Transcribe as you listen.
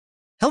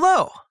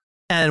Hello,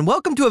 and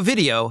welcome to a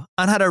video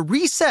on how to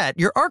reset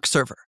your ARK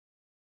server.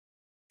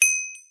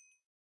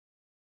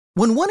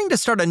 When wanting to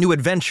start a new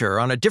adventure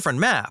on a different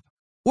map,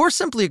 or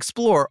simply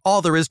explore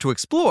all there is to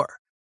explore,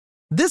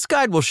 this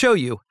guide will show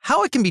you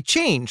how it can be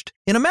changed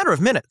in a matter of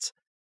minutes.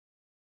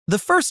 The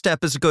first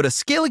step is to go to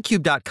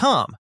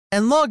Scalacube.com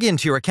and log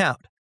into your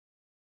account.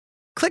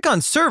 Click on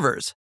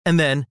Servers and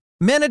then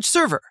Manage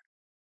Server.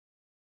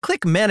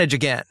 Click Manage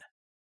again.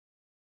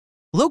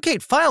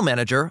 Locate File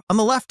Manager on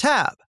the left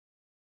tab.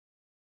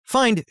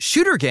 Find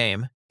Shooter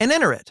Game and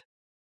enter it.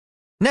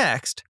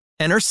 Next,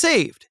 enter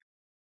Saved.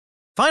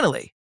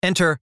 Finally,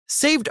 enter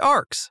Saved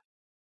ARKs.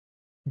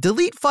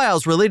 Delete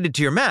files related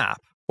to your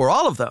map, or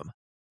all of them,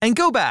 and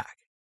go back.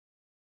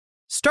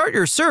 Start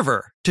your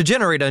server to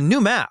generate a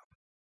new map.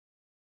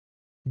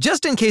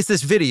 Just in case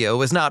this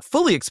video is not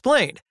fully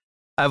explained,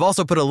 I've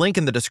also put a link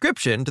in the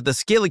description to the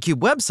Scalacube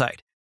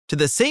website to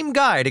the same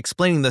guide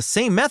explaining the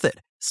same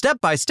method,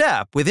 step by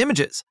step, with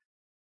images.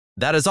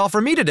 That is all for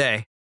me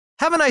today.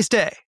 Have a nice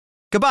day.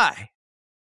 Goodbye.